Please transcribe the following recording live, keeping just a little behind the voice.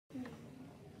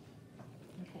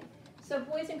So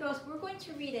boys and girls, we're going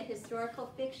to read a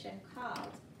historical fiction called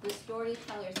The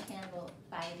Storyteller's Candle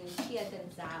by Lucia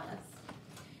Gonzalez.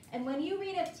 And when you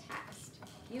read a text,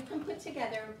 you can put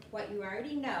together what you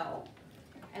already know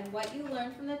and what you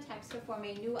learned from the text to form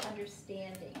a new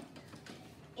understanding.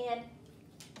 And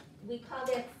we call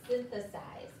that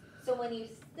synthesize. So when you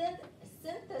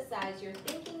synthesize, your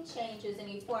thinking changes and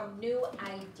you form new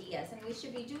ideas. And we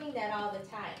should be doing that all the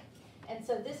time. And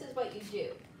so this is what you do.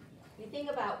 You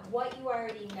think about what you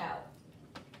already know.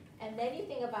 And then you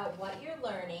think about what you're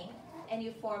learning and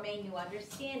you form a new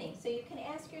understanding. So you can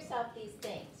ask yourself these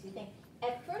things. You think,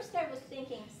 at first I was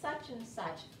thinking such and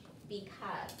such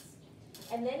because.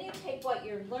 And then you take what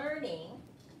you're learning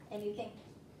and you think,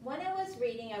 when I was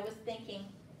reading, I was thinking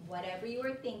whatever you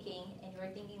were thinking, and you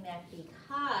were thinking that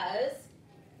because,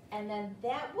 and then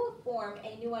that will form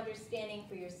a new understanding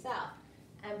for yourself.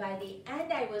 And by the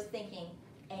end, I was thinking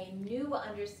a new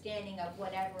understanding of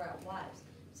whatever it was.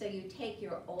 So you take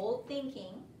your old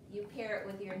thinking, you pair it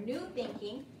with your new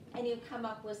thinking, and you come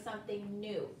up with something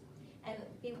new. And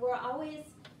we're always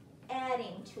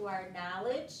adding to our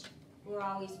knowledge. We're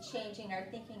always changing our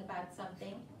thinking about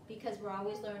something because we're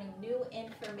always learning new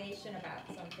information about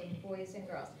something, boys and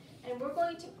girls. And we're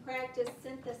going to practice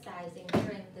synthesizing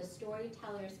during the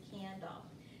Storyteller's Candle.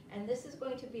 And this is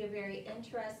going to be a very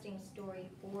interesting story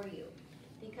for you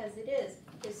because it is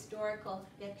historical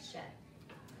fiction.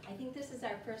 I think this is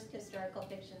our first historical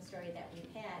fiction story that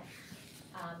we've had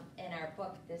in our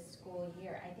book this school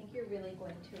year. I think you're really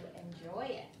going to enjoy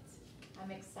it.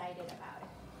 I'm excited about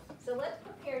it. So let's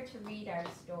prepare to read our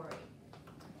story.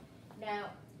 Now,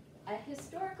 a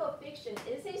historical fiction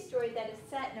is a story that is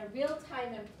set in a real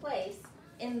time and place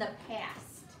in the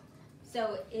past.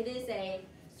 So it is a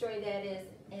story that is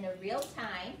in a real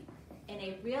time, in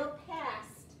a real past,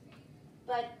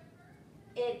 but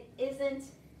it isn't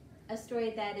a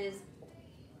story that is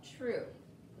true.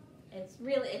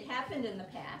 It happened in the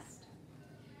past,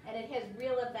 and it has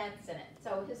real events in it.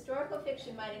 So historical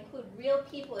fiction might include real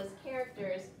people as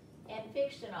characters and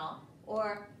fictional,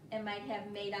 or it might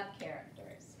have made up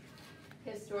characters.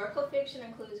 Historical fiction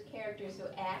includes characters who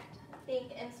act,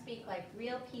 think, and speak like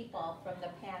real people from the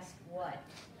past would.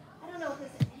 I don't know,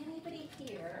 has anybody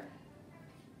here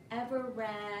ever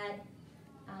read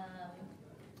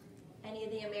any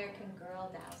of the American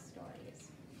Girl doll stories?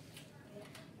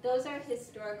 Those are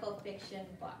historical fiction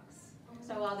books.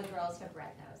 So all the girls have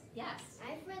read those. Yes?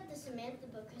 I've read the Samantha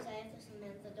book because I have the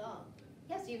Samantha doll.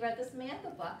 Yes, you've read the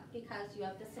Samantha book because you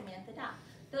have the Samantha doll.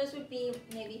 Those would be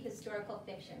maybe historical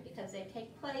fiction because they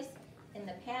take place in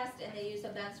the past and they use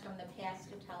events from the past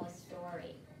to tell a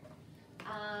story.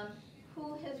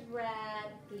 Who has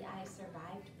read the I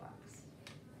Survived books?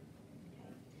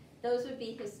 Okay. Those would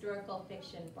be historical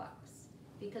fiction books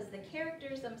because the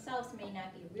characters themselves may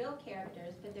not be real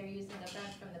characters, but they're using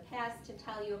events from the past to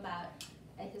tell you about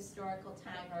a historical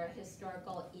time or a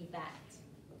historical event.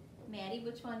 Maddie,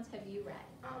 which ones have you read?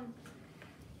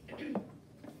 I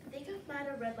think I might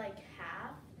have read like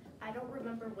half. I don't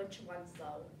remember which ones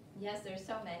though. Yes, there's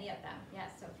so many of them. Yes,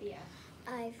 Sophia.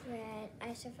 I've read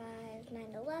I Survived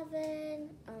 9/11.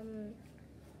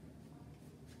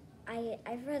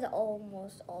 I've read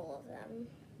almost all of them.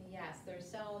 Yes, there's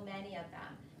so many of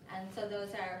them. And so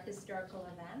those are historical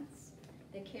events.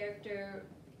 The character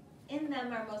in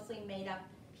them are mostly made up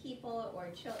people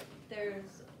or children.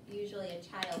 There's usually a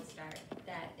child star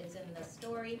that is in the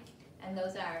story, and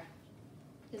those are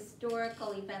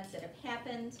historical events that have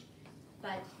happened,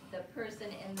 but the person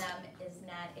in them is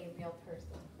not a real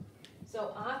person. So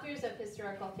authors of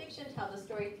historical fiction tell the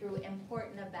story through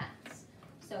important events.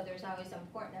 So there's always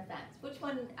important events. Which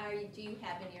one do you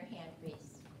have in your hand,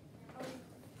 Reese?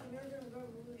 American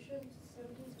Revolution,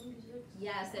 1776.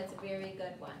 Yes, that's a very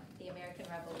good one, the American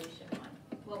Revolution one.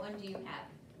 What one do you have,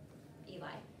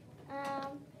 Eli?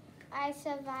 I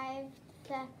survived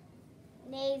the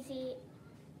Nazi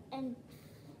invasion.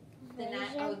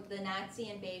 The Nazi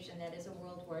invasion, that is a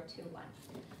World War II one.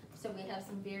 So we have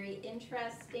some very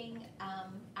interesting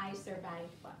I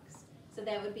Survived books. So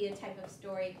that would be a type of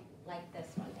story like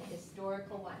this one, a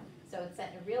historical one. So it's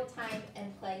set in a real time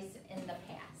and place in the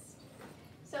past.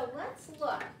 So let's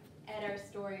look at our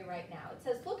story right now. It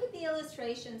says, look at the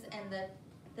illustrations and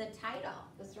the title,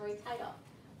 the story title.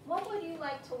 What would you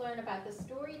like to learn about the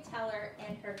storyteller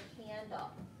and her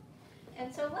candle?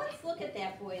 And so let's look at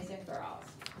that, boys and girls.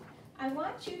 I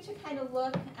want you to kind of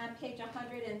look on page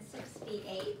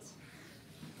 168,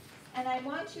 and I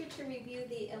want you to review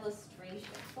the illustrations.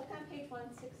 Look on page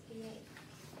 168.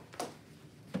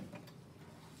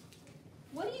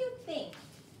 What do you think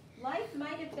life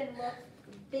might have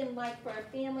been like for a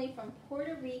family from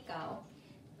Puerto Rico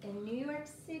in New York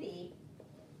City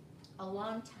a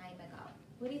long time ago.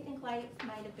 What do you think life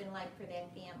might have been like for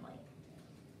that family?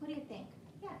 What do you think?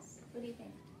 Yes, what do you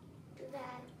think?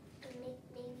 That maybe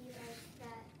like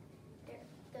that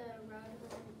the road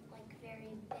wasn't like very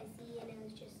busy and it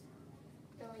was just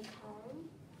really calm.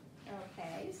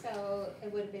 Okay, so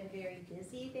it would have been very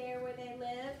busy there where they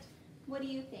lived. What do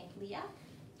you think, Leah? I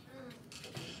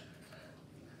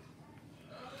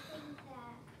think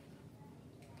that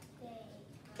they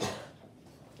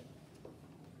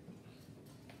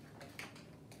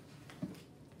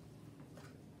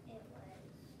it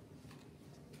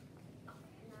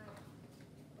was not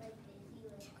like busy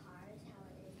with cars how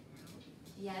it is now.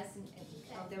 Yes, and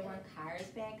oh, there weren't cars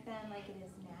back then like it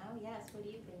is now. Yes, what do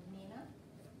you think, Nina?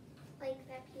 Like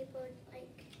that people like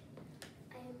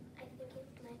I think it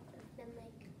might have been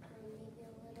like maybe a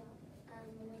little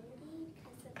windy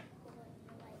because the people were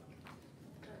like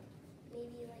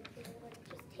maybe like they were like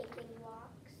just taking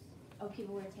walks. Oh,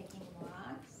 people were taking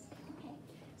walks. Okay.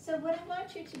 So what I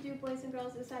want you to do, boys and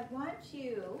girls, is I want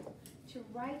you to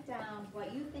write down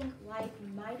what you think life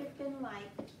might have been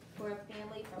like for a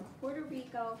family from Puerto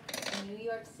Rico and New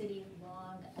York City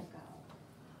long ago.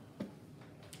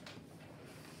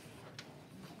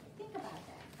 Think about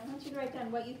that. I want you to write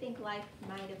down what you think life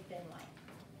might have been like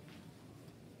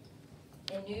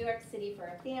in New York City for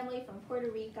a family from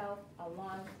Puerto Rico a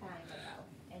long time ago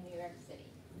in New York City.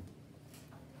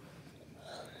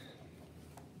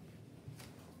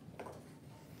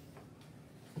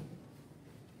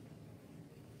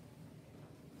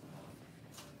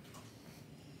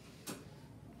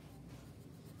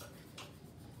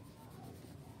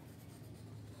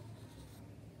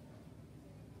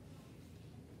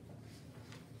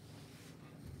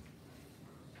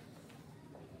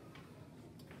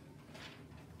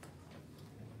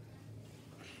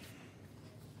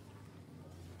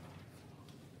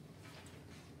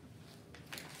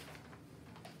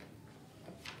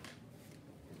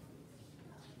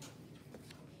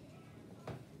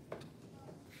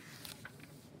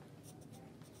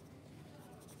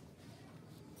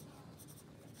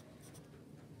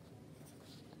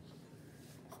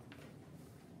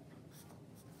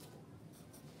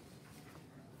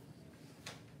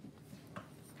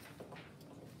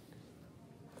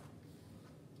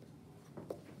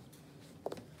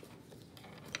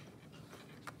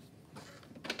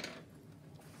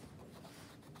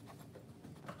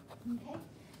 Okay,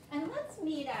 and let's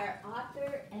meet our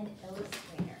author and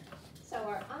illustrator. So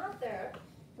our author,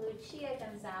 Lucia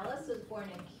Gonzalez, was born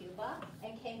in Cuba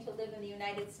and came to live in the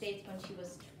United States when she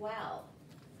was 12.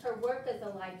 Her work as a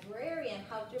librarian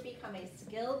helped her become a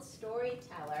skilled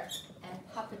storyteller and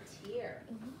puppeteer.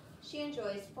 She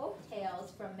enjoys folk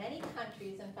tales from many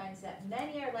countries and finds that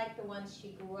many are like the ones she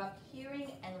grew up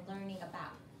hearing and learning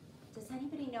about. Does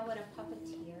anybody know what a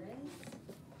puppeteer is?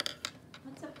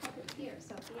 What's a puppeteer,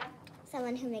 Sophia?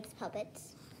 Someone who makes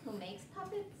puppets. Who makes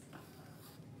puppets?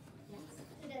 Yes.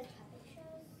 Who does puppet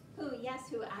shows? Yes,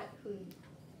 who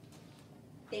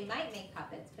they might make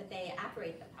puppets, but they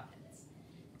operate the puppets.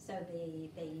 So they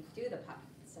do the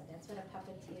puppets. So that's what a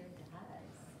puppeteer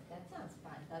does. That sounds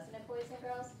fun, doesn't it, boys and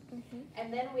girls? Mm-hmm.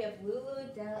 And then we have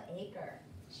Lulu Del Acre.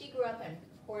 She grew up in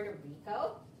Puerto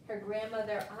Rico. Her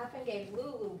grandmother often gave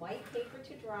Lulu white paper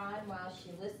to draw on while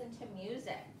she listened to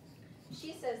music.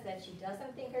 She says that she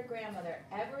doesn't think her grandmother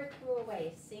ever threw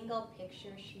away a single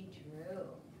picture she drew.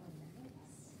 Oh,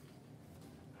 nice.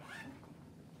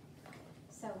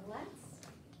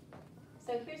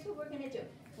 So here's what we're going to do.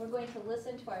 We're going to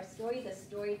listen to our story, The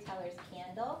Storyteller's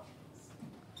Candle.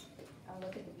 I'll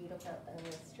look at the beautiful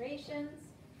illustrations,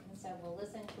 and so we'll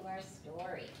listen to our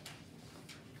story.